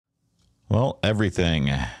Well, everything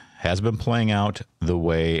has been playing out the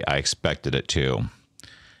way I expected it to.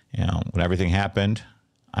 You know, when everything happened,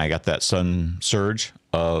 I got that sudden surge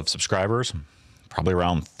of subscribers, probably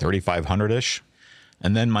around 3,500-ish.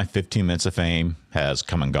 And then my 15 minutes of fame has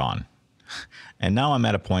come and gone. And now I'm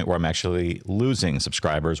at a point where I'm actually losing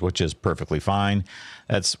subscribers, which is perfectly fine.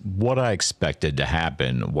 That's what I expected to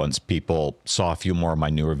happen once people saw a few more of my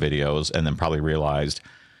newer videos and then probably realized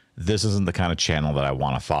this isn't the kind of channel that I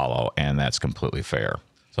want to follow, and that's completely fair.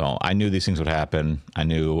 So I knew these things would happen. I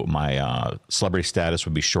knew my celebrity status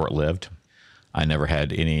would be short-lived. I never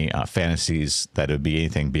had any fantasies that it would be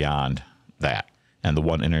anything beyond that. And the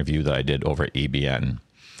one interview that I did over at EBN.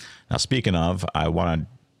 Now, speaking of, I want to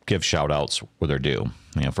give shout-outs where they're due.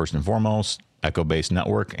 You know, first and foremost, Echo Base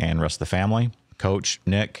Network and rest of the family, Coach,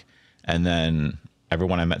 Nick, and then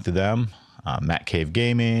everyone I met through them, Matt Cave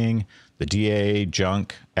Gaming, the DA,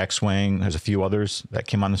 Junk, X-Wing. There's a few others that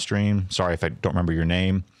came on the stream. Sorry if I don't remember your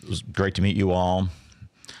name. It was great to meet you all.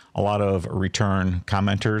 A lot of return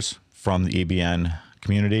commenters from the EBN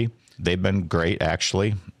community. They've been great,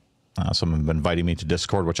 actually. Some have been inviting me to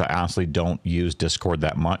Discord, which I honestly don't use Discord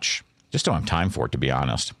that much. Just don't have time for it, to be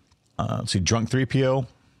honest. Let's see, Drunk 3PO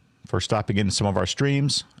for stopping into some of our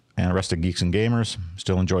streams, and the rest of Geeks and Gamers.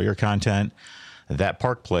 Still enjoy your content. That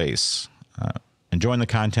Park Place, enjoying the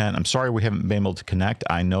content. I'm sorry we haven't been able to connect.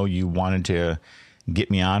 I know you wanted to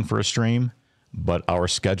get me on for a stream, but our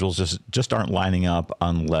schedules just aren't lining up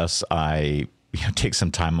unless I take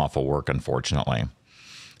some time off of work, unfortunately.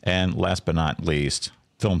 And last but not least,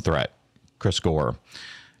 Film Threat, Chris Gore,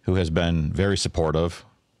 who has been very supportive,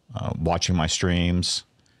 watching my streams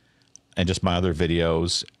and just my other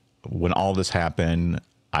videos. When all this happened,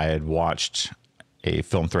 I had watched a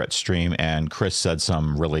Film Threat stream, and Chris said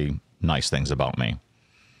some really nice things about me.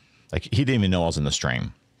 Like, he didn't even know I was in the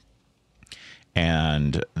stream.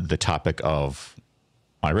 And the topic of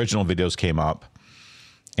my original videos came up,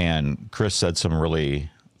 and Chris said some really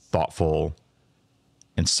thoughtful,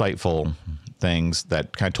 insightful things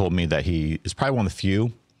that kind of told me that he is probably one of the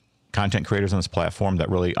few content creators on this platform that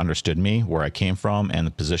really understood me, where I came from, and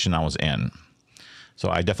the position I was in. So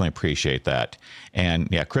I definitely appreciate that. And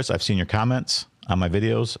yeah, Chris, I've seen your comments on my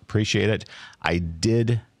videos. Appreciate it. I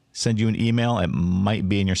did send you an email. It might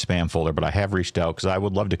be in your spam folder, but I have reached out because I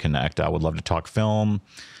would love to connect. I would love to talk film,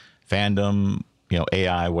 fandom,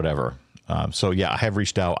 AI, whatever. So yeah, I have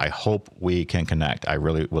reached out. I hope we can connect. I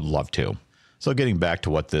really would love to. So getting back to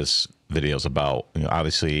what this video is about,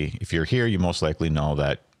 obviously, if you're here, you most likely know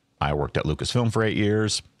that I worked at Lucasfilm for 8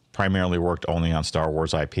 years, primarily worked only on Star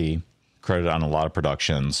Wars IP, credited on a lot of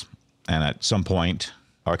productions. And at some point,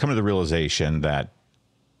 I come to the realization that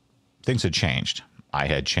things had changed. I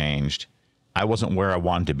had changed. I wasn't where I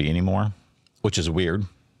wanted to be anymore, which is weird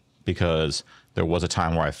because there was a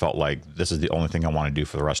time where I felt like this is the only thing I want to do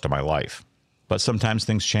for the rest of my life. But sometimes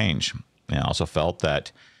things change. And I also felt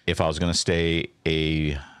that if I was going to stay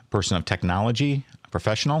a person of technology, a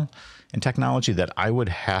professional in technology, that I would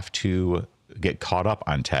have to get caught up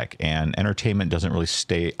on tech, and entertainment doesn't really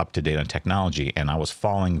stay up to date on technology, and I was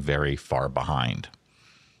falling very far behind.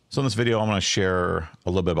 So in this video, I want to share a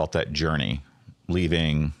little bit about that journey,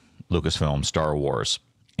 leaving Lucasfilm, Star Wars,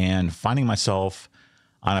 and finding myself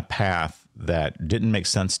on a path that didn't make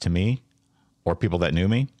sense to me or people that knew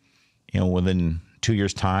me. Within 2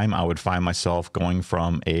 years' time, I would find myself going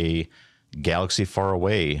from a galaxy far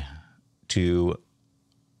away to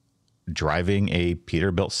driving a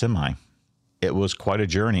Peterbilt semi. It was quite a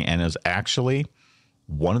journey, and it was actually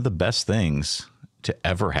one of the best things to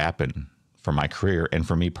ever happen for my career and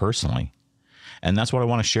for me personally. And that's what I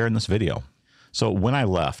want to share in this video. So when I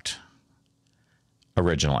left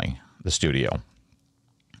originally the studio,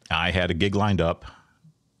 I had a gig lined up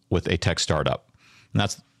with a tech startup. And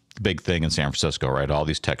that's the big thing in San Francisco, right? All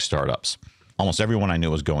these tech startups. Almost everyone I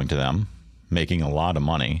knew was going to them, making a lot of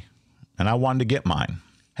money, and I wanted to get mine.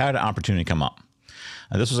 Had an opportunity come up.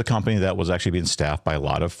 And this was a company that was actually being staffed by a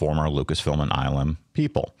lot of former Lucasfilm and ILM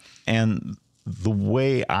people. And the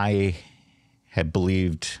way I had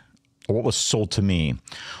believed, or what was sold to me,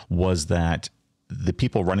 was that the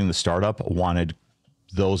people running the startup wanted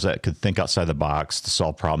those that could think outside the box to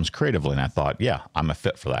solve problems creatively. And I thought, yeah, I'm a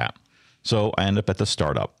fit for that. So I ended up at the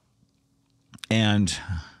startup. And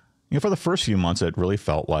for the first few months, it really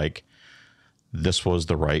felt like this was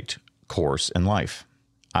the right course in life.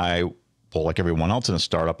 Well, like everyone else in a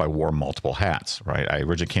startup, I wore multiple hats, right? I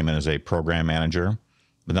originally came in as a program manager,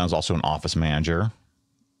 but then I was also an office manager,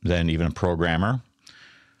 then even a programmer,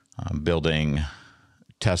 building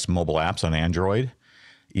test mobile apps on Android,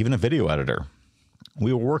 even a video editor.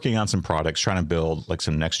 we were working on some products, trying to build like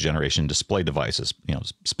some next generation display devices,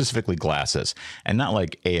 specifically glasses, and not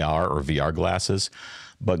like AR or VR glasses,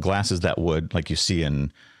 but glasses that would, like you see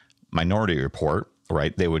in Minority Report,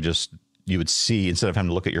 right? You would see, instead of having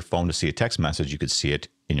to look at your phone to see a text message, you could see it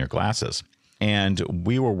in your glasses. And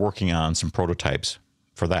we were working on some prototypes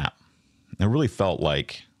for that. It really felt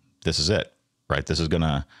like this is it, right? This is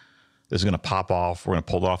gonna pop off. We're gonna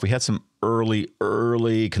pull it off. We had some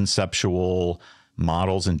early conceptual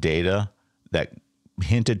models and data that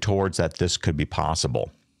hinted towards that this could be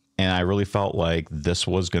possible. And I really felt like this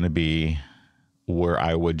was going to be where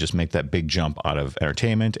I would just make that big jump out of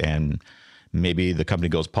entertainment, and maybe the company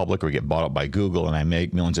goes public or get bought up by Google and I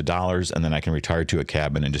make millions of dollars, and then I can retire to a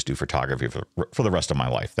cabin and just do photography for the rest of my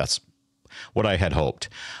life. That's what I had hoped.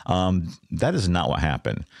 That is not what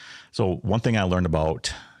happened. So one thing I learned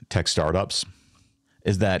about tech startups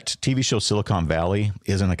is that TV show Silicon Valley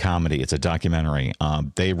isn't a comedy. It's a documentary.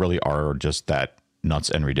 They really are just that nuts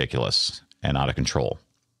and ridiculous and out of control.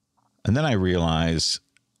 And then I realized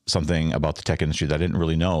something about the tech industry that I didn't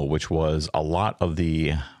really know, which was a lot of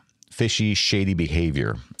the fishy, shady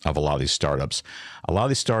behavior of a lot of these startups. A lot of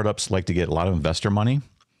these startups like to get a lot of investor money,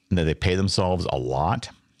 and then they pay themselves a lot,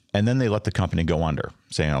 and then they let the company go under,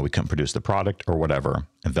 saying, we couldn't produce the product or whatever.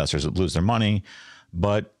 Investors would lose their money,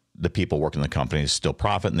 but the people working in the company still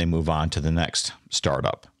profit, and they move on to the next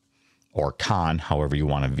startup or con, however you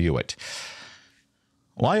want to view it.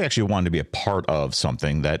 Well, I actually wanted to be a part of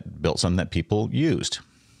something that built something that people used.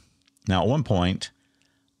 Now, at one point,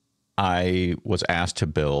 I was asked to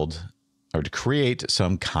build or to create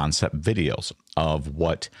some concept videos of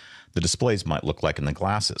what the displays might look like in the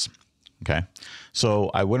glasses. Okay.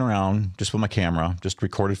 So I went around just with my camera, just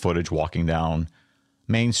recorded footage, walking down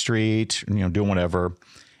Main Street, doing whatever.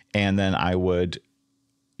 And then I would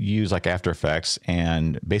use like After Effects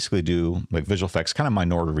and basically do like visual effects, kind of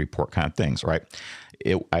Minority Report kind of things, right?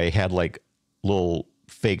 I had like little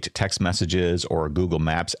faked text messages or a Google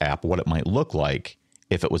Maps app, what it might look like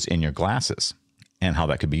if it was in your glasses and how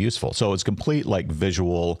that could be useful. So it's complete like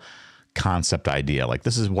visual concept idea. Like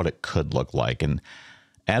this is what it could look like. And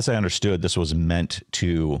as I understood, this was meant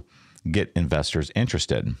to get investors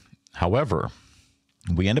interested. However,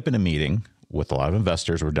 we end up in a meeting with a lot of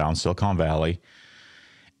investors. We're down Silicon Valley,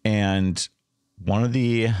 and one of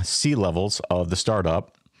the C-levels of the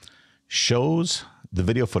startup shows the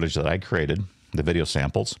video footage that I created, the video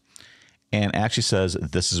samples, and actually says,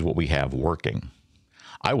 this is what we have working.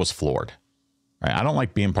 I was floored. Right? I don't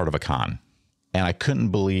like being part of a con, and I couldn't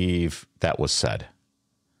believe that was said.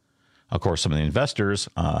 Of course, some of the investors,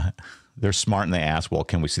 they're smart, and they ask, well,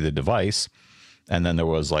 can we see the device? And then there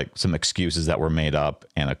was like some excuses that were made up.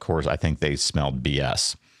 And of course, I think they smelled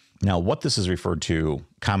BS. Now, what this is referred to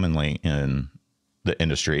commonly in the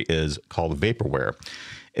industry is called vaporware.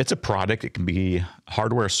 It's a product. It can be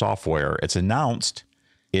hardware, software. It's announced.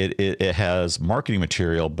 It has marketing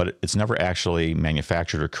material, but it's never actually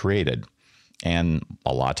manufactured or created. And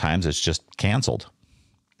a lot of times it's just canceled.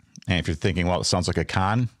 And if you're thinking, well, it sounds like a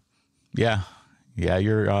con. Yeah,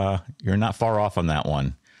 you're not far off on that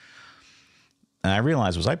one. And I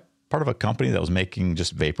realized, was I part of a company that was making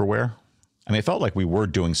just vaporware? I mean, it felt like we were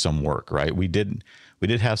doing some work, right? We did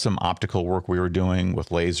have some optical work we were doing with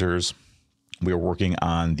lasers. We were working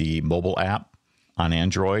on the mobile app on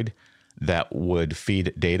Android that would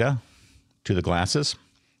feed data to the glasses.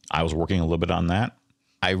 I was working a little bit on that.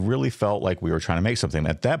 I really felt like we were trying to make something.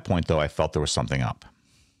 At that point, though, I felt there was something up.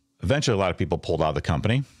 Eventually, a lot of people pulled out of the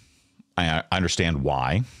company. I understand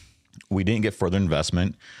why. We didn't get further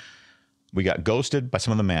investment. We got ghosted by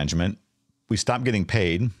some of the management. We stopped getting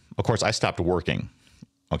paid. Of course, I stopped working.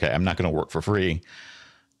 Okay, I'm not going to work for free.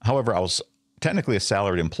 However, I was technically a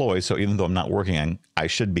salaried employee, so even though I'm not working, I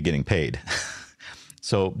should be getting paid.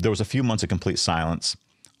 So there was a few months of complete silence,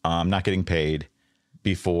 not getting paid,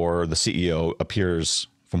 before the CEO appears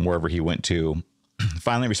from wherever he went to,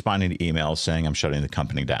 finally responding to emails saying I'm shutting the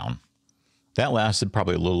company down. That lasted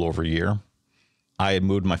probably a little over a year. I had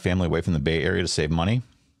moved my family away from the Bay Area to save money.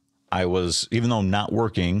 I was, even though not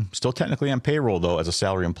working, still technically on payroll, though, as a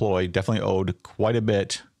salary employee, definitely owed quite a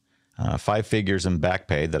bit, 5 figures in back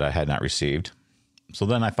pay that I had not received. So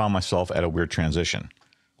then I found myself at a weird transition.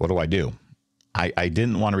 What do? I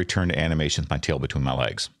didn't want to return to animation with my tail between my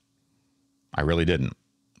legs. I really didn't.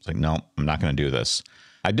 It's like, no, I'm not going to do this.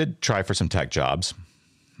 I did try for some tech jobs.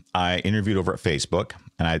 I interviewed over at Facebook,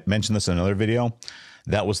 and I mentioned this in another video.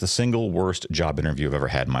 That was the single worst job interview I've ever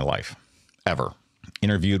had in my life, ever.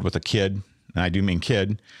 Interviewed with a kid, and I do mean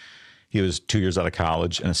kid. He was 2 years out of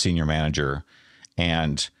college and a senior manager,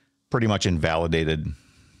 and pretty much invalidated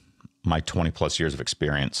my 20 plus years of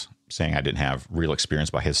experience saying I didn't have real experience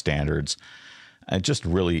by his standards. Just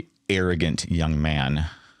really arrogant young man,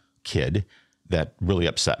 kid, that really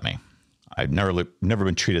upset me. I've never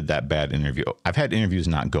been treated that bad in an interview. I've had interviews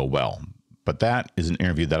not go well, but that is an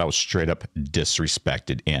interview that I was straight up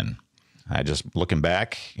disrespected in. I just, looking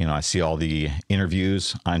back, I see all the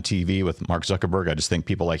interviews on TV with Mark Zuckerberg. I just think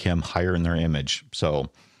people like him hire in their image. So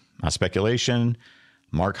my speculation,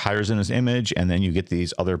 Mark hires in his image, and then you get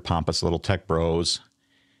these other pompous little tech bros,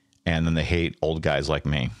 and then they hate old guys like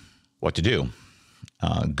me. What to do?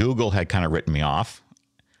 Google had kind of written me off.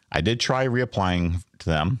 I did try reapplying to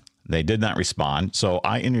them. They did not respond. So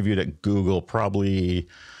I interviewed at Google probably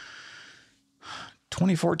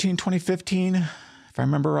 2014, 2015, if I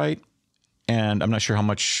remember right. And I'm not sure how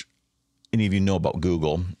much any of you know about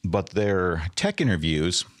Google, but their tech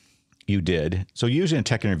interviews you did. So usually in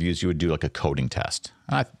tech interviews, you would do like a coding test.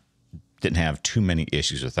 I didn't have too many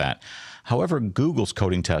issues with that. However, Google's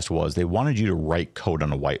coding test was they wanted you to write code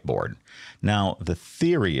on a whiteboard. Now, the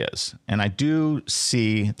theory is, and I do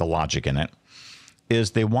see the logic in it,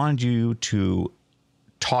 is they wanted you to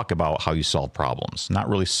talk about how you solve problems, not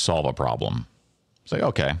really solve a problem. It's like,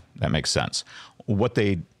 okay, that makes sense. What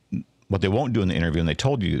they won't do in the interview, and they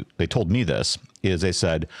told me this, is they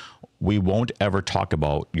said, we won't ever talk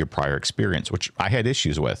about your prior experience, which I had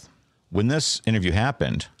issues with. When this interview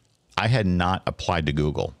happened, I had not applied to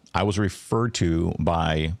Google. I was referred to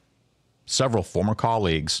by several former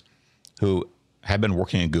colleagues who had been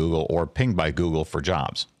working at Google or pinged by Google for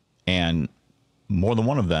jobs. And more than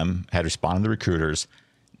one of them had responded to the recruiters,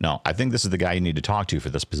 no, I think this is the guy you need to talk to for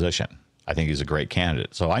this position. I think he's a great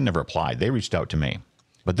candidate. So I never applied. They reached out to me.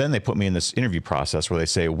 But then they put me in this interview process where they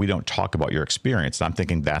say, we don't talk about your experience. And I'm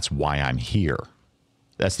thinking that's why I'm here.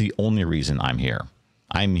 That's the only reason I'm here.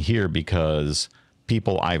 I'm here because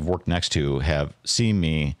people I've worked next to have seen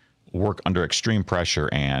me work under extreme pressure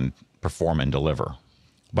and perform and deliver.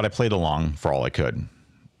 But I played along for all I could,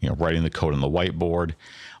 writing the code on the whiteboard.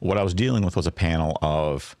 What I was dealing with was a panel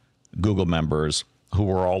of Google members who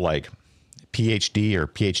were all like PhD or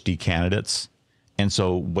PhD candidates. And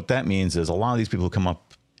so what that means is a lot of these people who come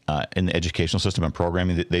up in the educational system and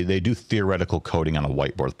programming, they do theoretical coding on a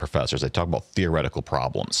whiteboard with professors. They talk about theoretical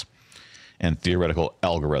problems and theoretical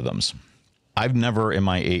algorithms. I've never in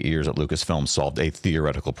my 8 years at Lucasfilm solved a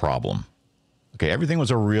theoretical problem. Okay, everything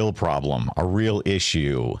was a real problem, a real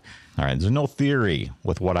issue. All right, there's no theory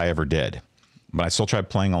with what I ever did, but I still tried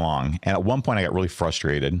playing along. And at one point I got really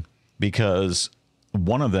frustrated because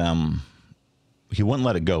one of them, he wouldn't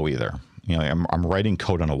let it go either. I'm writing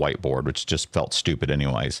code on a whiteboard, which just felt stupid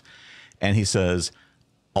anyways. And he says,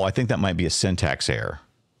 oh, I think that might be a syntax error.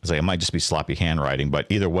 I was like, it might just be sloppy handwriting, but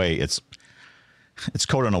either way, it's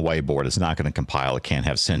code on a whiteboard. It's not going to compile. It can't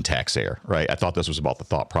have syntax error, right? I thought this was about the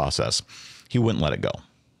thought process. He wouldn't let it go.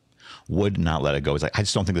 Would not let it go. He's like, I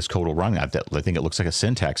just don't think this code will run. I think it looks like a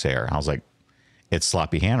syntax error. And I was like, it's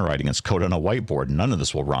sloppy handwriting. It's code on a whiteboard. None of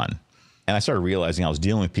this will run. And I started realizing I was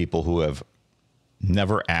dealing with people who have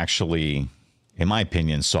never actually, in my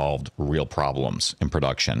opinion, solved real problems in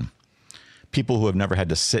production. People who have never had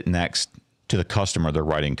to sit next to the customer they're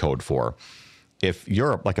writing code for. If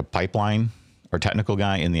you're like a pipeline or technical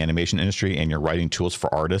guy in the animation industry and you're writing tools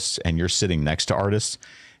for artists and you're sitting next to artists,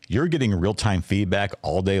 you're getting real-time feedback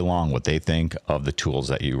all day long what they think of the tools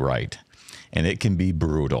that you write. And it can be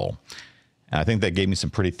brutal. And I think that gave me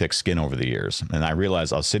some pretty thick skin over the years. And I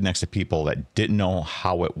realized I was sitting next to people that didn't know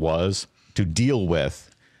how it was to deal with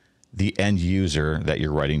the end user that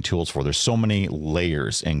you're writing tools for. There's so many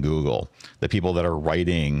layers in Google. The people that are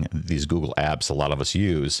writing these Google apps a lot of us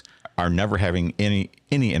use are never having any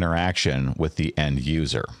interaction with the end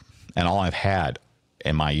user. And all I've had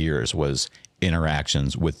in my years was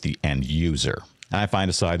interactions with the end user. And I finally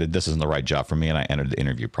decided this isn't the right job for me, and I entered the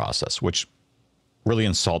interview process, which really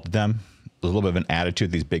insulted them. A little bit of an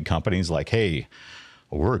attitude, these big companies like, hey,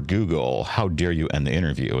 we're Google, how dare you end the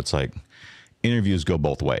interview? It's like, interviews go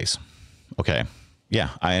both ways. Okay. Yeah,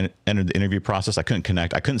 I entered the interview process. I couldn't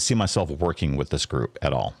connect. I couldn't see myself working with this group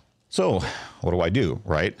at all. So what do I do,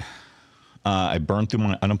 right? I burned through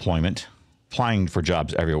my unemployment, applying for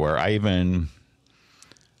jobs everywhere. I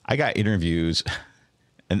got interviews,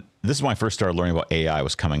 and this is when I first started learning about AI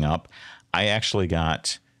was coming up. I actually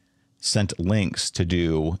got sent links to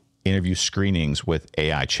do interview screenings with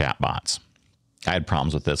AI chatbots. I had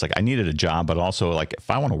problems with this. Like, I needed a job, but also, like, if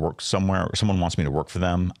I want to work somewhere or someone wants me to work for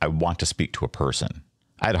them, I want to speak to a person.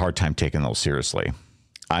 I had a hard time taking those seriously.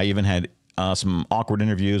 I even had some awkward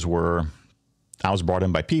interviews where I was brought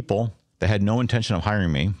in by people that had no intention of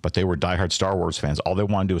hiring me, but they were diehard Star Wars fans. All they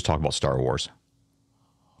wanted to do was talk about Star Wars.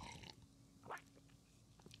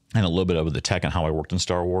 and a little bit of the tech and how I worked in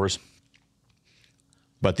Star Wars.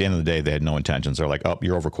 But at the end of the day, they had no intentions. They're like, oh,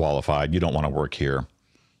 you're overqualified. You don't want to work here.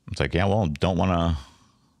 It's like, yeah, well, don't want to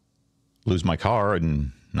lose my car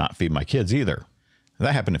and not feed my kids either.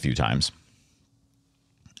 That happened a few times.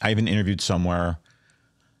 I even interviewed somewhere.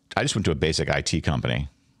 I just went to a basic IT company.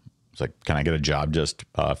 It's like, can I get a job just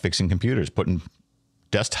fixing computers, putting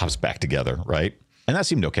desktops back together, right? And that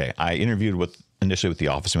seemed okay. I interviewed initially with the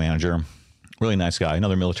office manager, really nice guy,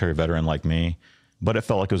 another military veteran like me, but it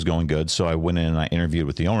felt like it was going good. So I went in and I interviewed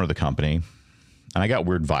with the owner of the company, and I got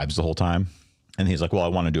weird vibes the whole time. And he's like, well, I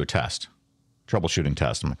want to do a test, troubleshooting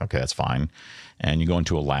test. I'm like, okay, that's fine. And you go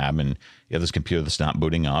into a lab and you have this computer that's not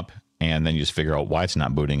booting up, and then you just figure out why it's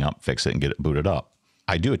not booting up, fix it, and get it booted up.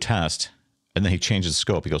 I do a test, and then he changes the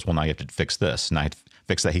scope. He goes, well, now you have to fix this, and I have to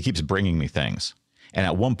fix that. He keeps bringing me things. And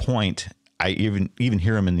at one point, I even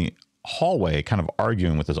hear him in the hallway kind of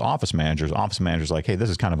arguing with his office manager. His office manager's like, hey, this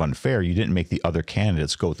is kind of unfair. You didn't make the other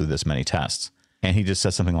candidates go through this many tests. And he just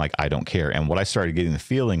said something like, I don't care. And what I started getting the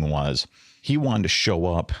feeling was he wanted to show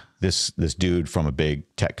up this dude from a big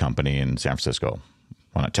tech company in San Francisco.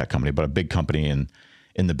 Well, not tech company, but a big company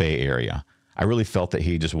in the Bay Area. I really felt that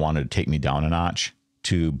he just wanted to take me down a notch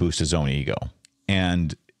to boost his own ego.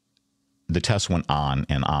 And the test went on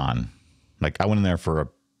and on. Like, I went in there for a,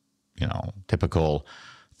 typical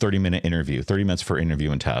 30-minute interview, 30 minutes for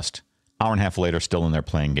interview and test. Hour and a half later, still in there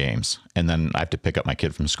playing games. And then I have to pick up my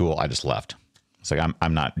kid from school. I just left. It's like,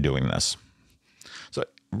 I'm not doing this. So I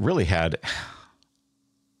really had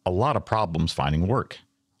a lot of problems finding work.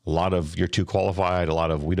 A lot of, you're too qualified. A lot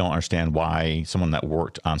of, we don't understand why someone that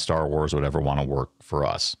worked on Star Wars would ever want to work for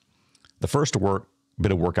us. The first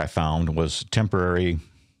bit of work I found was temporary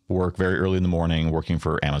work very early in the morning, working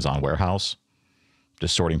for Amazon warehouse,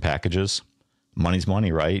 just sorting packages. Money's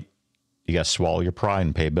money, right? You got to swallow your pride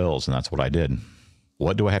and pay bills. And that's what I did.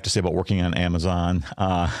 What do I have to say about working on Amazon?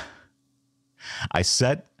 I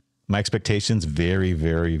set my expectations very,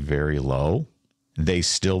 very, very low. They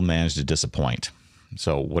still managed to disappoint.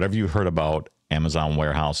 So whatever you heard about Amazon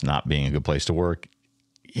warehouse not being a good place to work,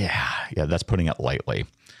 yeah, that's putting it lightly.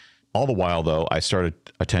 All the while, though, I started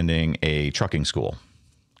attending a trucking school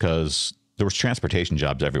because there was transportation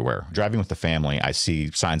jobs everywhere. Driving with the family, I see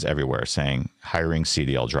signs everywhere saying hiring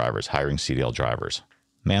CDL drivers, hiring CDL drivers.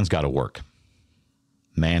 Man's got to work.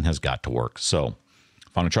 Man has got to work. So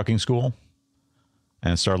found a trucking school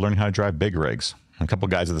and started learning how to drive big rigs. A couple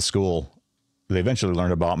of guys at the school, they eventually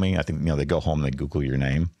learned about me. I think, they go home and they Google your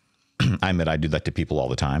name. I admit I do that to people all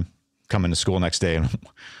the time. Come into school next day, and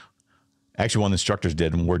actually one of the instructors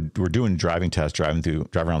did, and we're doing driving tests, driving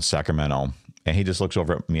around Sacramento. And he just looks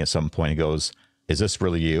over at me at some point. He goes, is this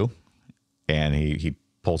really you? And he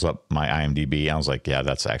pulls up my IMDb. I was like, yeah,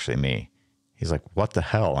 that's actually me. He's like, what the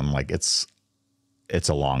hell? I'm like, it's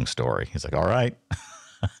a long story. He's like, all right.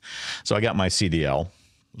 So I got my CDL.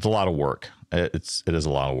 It's a lot of work. It is a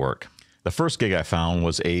lot of work. The first gig I found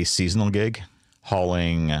was a seasonal gig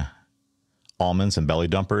hauling almonds and belly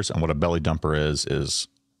dumpers. And what a belly dumper is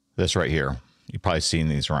this right here. You've probably seen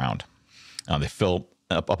these around. They fill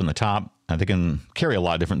up in the top, and they can carry a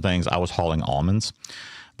lot of different things. I was hauling almonds,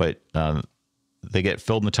 but they get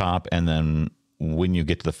filled in the top, and then when you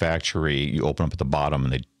get to the factory, you open up at the bottom,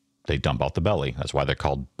 and they dump out the belly. That's why they're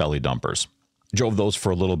called belly dumpers. Drove those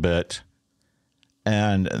for a little bit,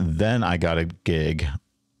 and then I got a gig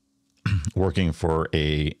working for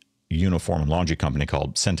a uniform and laundry company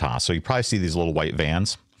called Cintas. So you probably see these little white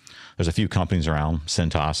vans. There's a few companies around,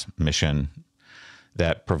 Cintas, Mission,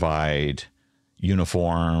 that provide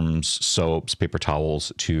uniforms, soaps, paper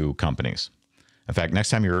towels to companies. In fact, next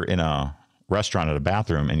time you're in a restaurant at a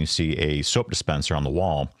bathroom and you see a soap dispenser on the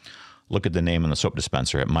wall, look at the name on the soap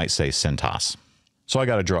dispenser. It might say Cintas. So I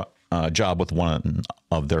got a job with one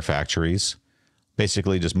of their factories,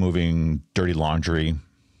 basically just moving dirty laundry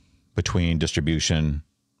between distribution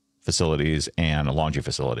facilities and a laundry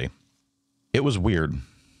facility. It was weird.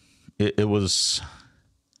 It was,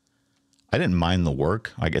 I didn't mind the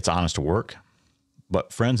work. Like, it's honest work,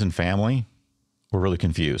 but friends and family were really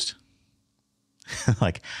confused.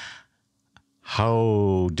 Like,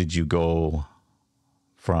 how did you go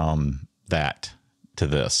from that to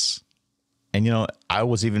this? And, I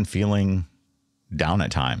was even feeling down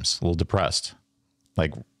at times, a little depressed.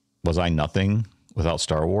 Like, was I nothing without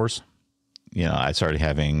Star Wars? I started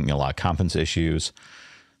having a lot of confidence issues,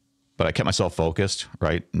 but I kept myself focused,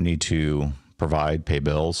 right? Need to provide, pay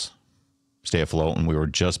bills, stay afloat. And we were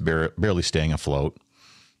just barely staying afloat.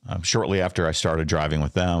 Shortly after I started driving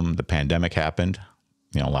with them, the pandemic happened.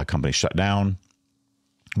 A lot of companies shut down.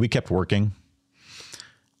 We kept working.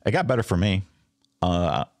 It got better for me.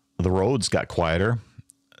 The roads got quieter.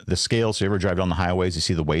 the scales, so you ever drive down the highways, you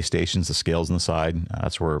see the weigh stations, the scales on the side.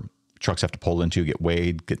 That's where trucks have to pull into, get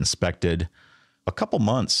weighed, get inspected. A couple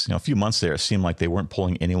months, a few months there, it seemed like they weren't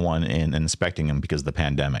pulling anyone in and inspecting them because of the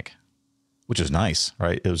pandemic, which is nice,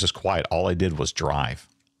 right? It was just quiet. All I did was drive.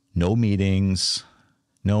 No meetings,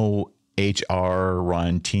 no HR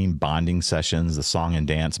run team bonding sessions, the song and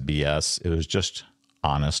dance BS. It was just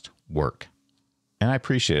honest work. And I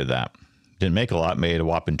appreciated that. Didn't make a lot, made a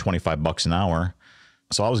whopping $25 an hour.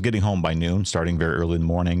 So I was getting home by noon, starting very early in the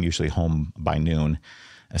morning, usually home by noon,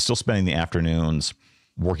 and still spending the afternoons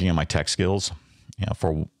working on my tech skills.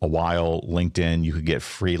 For a while, LinkedIn, you could get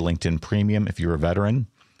free LinkedIn Premium if you're a veteran.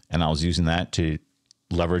 And I was using that to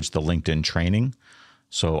leverage the LinkedIn training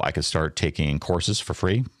so I could start taking courses for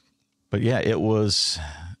free. But yeah, it was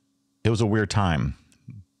a weird time,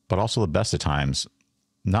 but also the best of times.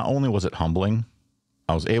 Not only was it humbling,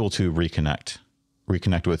 I was able to reconnect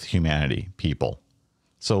with humanity, people.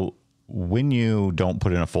 So when you don't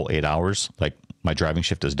put in a full 8 hours, like my driving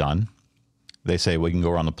shift is done, they say we can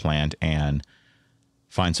go around the plant and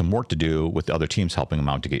find some work to do with the other teams helping them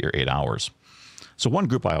out to get your 8 hours. So one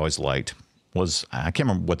group I always liked was, I can't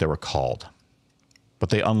remember what they were called, but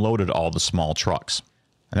they unloaded all the small trucks.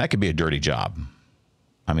 And that could be a dirty job.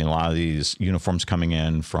 I mean, a lot of these uniforms coming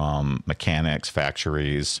in from mechanics,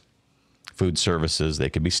 factories, food services, they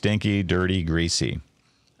could be stinky, dirty, greasy.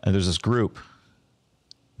 And there's this group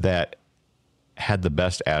that had the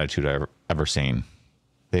best attitude I've ever seen.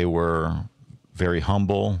 They were very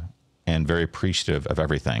humble and very appreciative of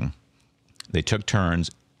everything. They took turns,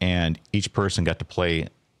 and each person got to play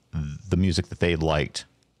the music that they liked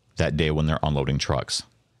that day when they're unloading trucks.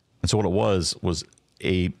 And so what it was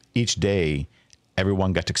each day,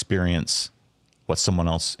 everyone got to experience what someone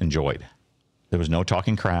else enjoyed. There was no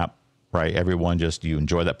talking crap, right? Everyone you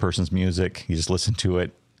enjoy that person's music. You just listen to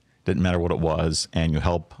it. Didn't matter what it was. And you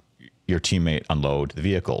help your teammate unload the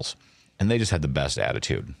vehicles. And they just had the best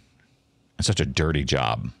attitude. It's such a dirty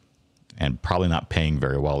job, and probably not paying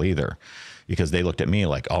very well either, because they looked at me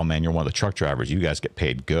like, oh man, you're one of the truck drivers. You guys get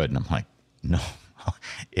paid good. And I'm like, no,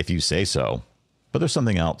 if you say so. But there's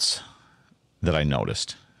something else that I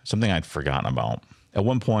noticed, something I'd forgotten about. At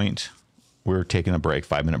one point, we were taking a break,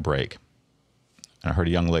 5-minute break. And I heard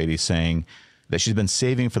a young lady saying that she's been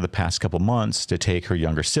saving for the past couple months to take her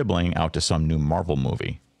younger sibling out to some new Marvel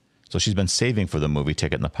movie. So she's been saving for the movie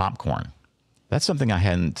ticket and the popcorn. That's something I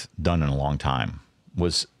hadn't done in a long time,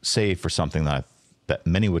 was save for something that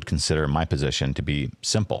many would consider in my position to be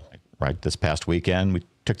simple, right? This past weekend, we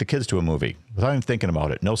took the kids to a movie without even thinking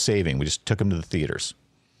about it. No saving. We just took them to the theaters.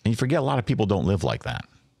 And you forget a lot of people don't live like that.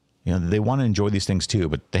 They want to enjoy these things too,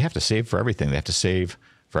 but they have to save for everything. They have to save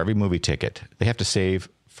for every movie ticket. They have to save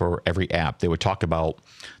for every app. They would talk about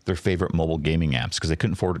their favorite mobile gaming apps because they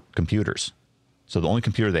couldn't afford computers. So the only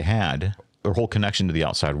computer they had, their whole connection to the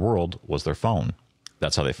outside world, was their phone.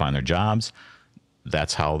 That's how they find their jobs.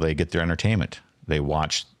 That's how they get their entertainment. They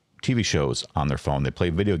watch TV shows on their phone. They play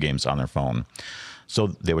video games on their phone. So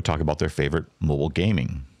they would talk about their favorite mobile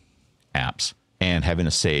gaming apps and having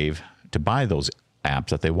to save to buy those apps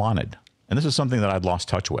that they wanted. And this is something that I'd lost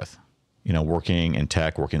touch with. Working in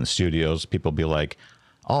tech, working in the studios, people be like,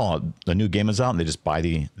 oh, the new game is out,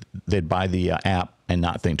 and they'd buy the app and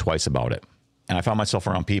not think twice about it. And I found myself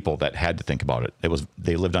around people that had to think about it.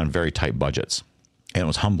 They lived on very tight budgets, and it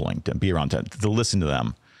was humbling to be around, to listen to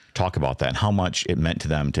them talk about that and how much it meant to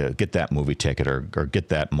them to get that movie ticket or get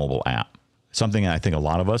that mobile app. Something I think a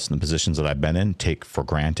lot of us in the positions that I've been in take for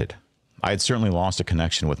granted. I had certainly lost a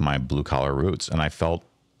connection with my blue collar roots, and I felt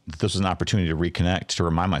that this was an opportunity to reconnect, to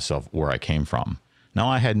remind myself where I came from. Now,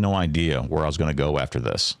 I had no idea where I was going to go after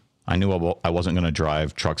this. I knew I wasn't going to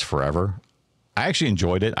drive trucks forever. I actually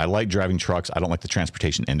enjoyed it. I like driving trucks. I don't like the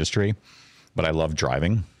transportation industry, but I love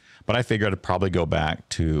driving. But I figured I'd probably go back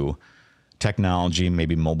to technology,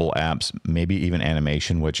 maybe mobile apps, maybe even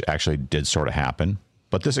animation, which actually did sort of happen.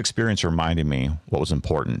 But this experience reminded me what was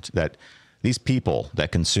important, that these people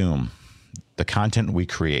that consume the content we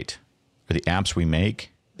create or the apps we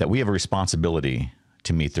make, that we have a responsibility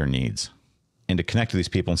to meet their needs and to connect to these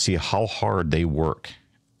people and see how hard they work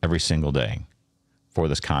every single day for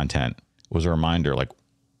this content. Was a reminder, like,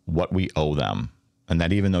 what we owe them. And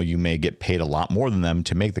that even though you may get paid a lot more than them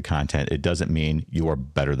to make the content, it doesn't mean you are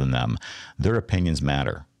better than them. Their opinions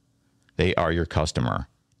matter. They are your customer.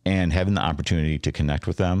 And having the opportunity to connect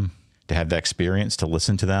with them, to have that experience, to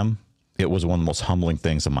listen to them, it was one of the most humbling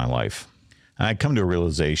things in my life. And I'd come to a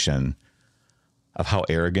realization of how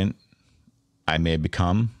arrogant I may have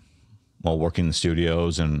become while working in the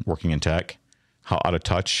studios and working in tech, how out of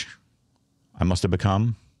touch I must have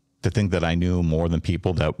become, to think that I knew more than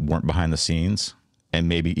people that weren't behind the scenes. and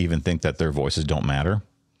maybe even think that their voices don't matter.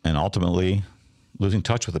 And ultimately losing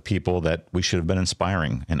touch with the people that we should have been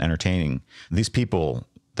inspiring and entertaining. These people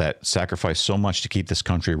that sacrifice so much to keep this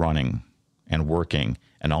country running and working,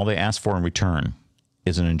 and all they ask for in return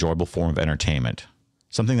is an enjoyable form of entertainment,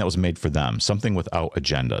 something that was made for them, something without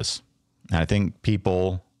agendas. And I think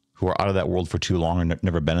people who are out of that world for too long or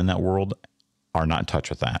never been in that world are not in touch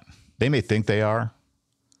with that. They may think they are.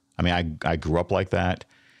 I mean, I grew up like that.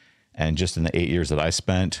 And just in the 8 years that I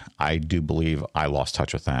spent, I do believe I lost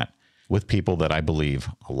touch with that, with people that I believe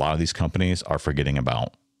a lot of these companies are forgetting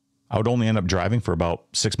about. I would only end up driving for about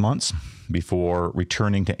 6 months before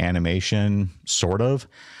returning to animation, sort of.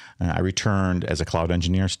 I returned as a cloud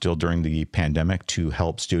engineer still during the pandemic to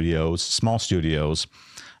help studios, small studios,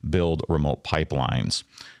 build remote pipelines.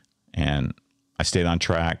 And I stayed on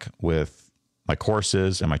track with my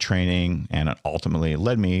courses and my training, and it ultimately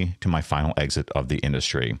led me to my final exit of the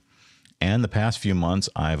industry. And the past few months,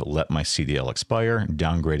 I've let my CDL expire,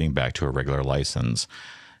 downgrading back to a regular license.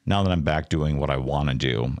 Now that I'm back doing what I want to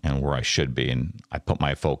do and where I should be, and I put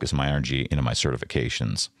my focus, my energy into my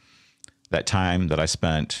certifications. That time that I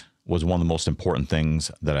spent was one of the most important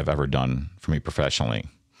things that I've ever done for me professionally.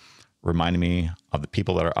 Reminding me of the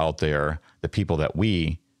people that are out there, the people that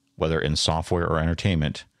we, whether in software or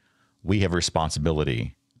entertainment, we have a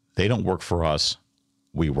responsibility. They don't work for us,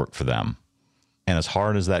 we work for them. And as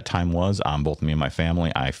hard as that time was on both me and my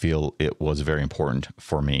family, I feel it was very important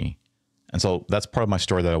for me. And so that's part of my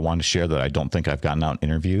story that I wanted to share that I don't think I've gotten out in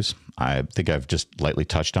interviews. I think I've just lightly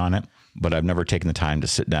touched on it, but I've never taken the time to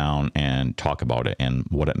sit down and talk about it and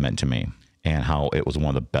what it meant to me and how it was one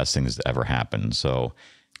of the best things that ever happened. So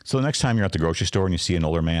the next time you're at the grocery store and you see an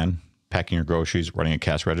older man packing your groceries, running a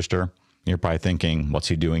cash register, you're probably thinking, what's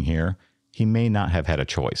he doing here? He may not have had a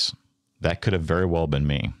choice. That could have very well been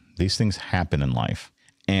me. These things happen in life.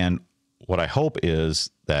 And what I hope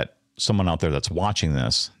is that someone out there that's watching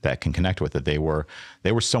this that can connect with it, they were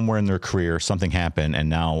somewhere in their career, something happened, and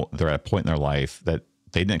now they're at a point in their life that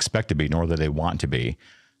they didn't expect to be, nor that they want to be.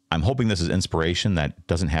 I'm hoping this is inspiration that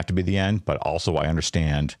doesn't have to be the end, but also I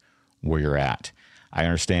understand where you're at. I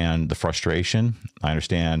understand the frustration. I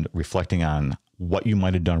understand reflecting on what you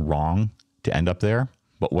might have done wrong to end up there.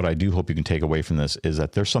 But what I do hope you can take away from this is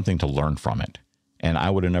that there's something to learn from it. And I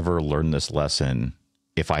would have never learned this lesson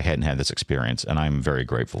if I hadn't had this experience, and I'm very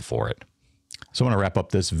grateful for it. So I want to wrap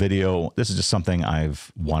up this video. This is just something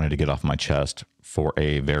I've wanted to get off my chest for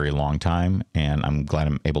a very long time, and I'm glad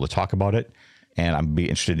I'm able to talk about it. And I'd be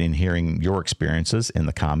interested in hearing your experiences in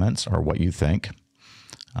the comments or what you think.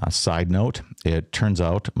 Side note, it turns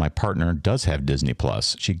out my partner does have Disney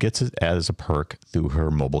Plus. She gets it as a perk through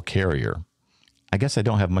her mobile carrier. I guess I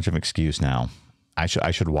don't have much of an excuse now. I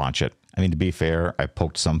should watch it. I mean, to be fair, I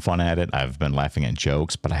poked some fun at it. I've been laughing at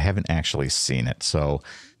jokes, but I haven't actually seen it. So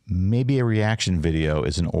maybe a reaction video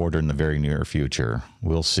is in order in the very near future.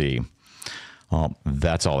 We'll see. Well,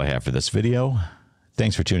 that's all I have for this video.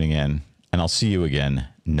 Thanks for tuning in, and I'll see you again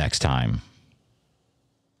next time.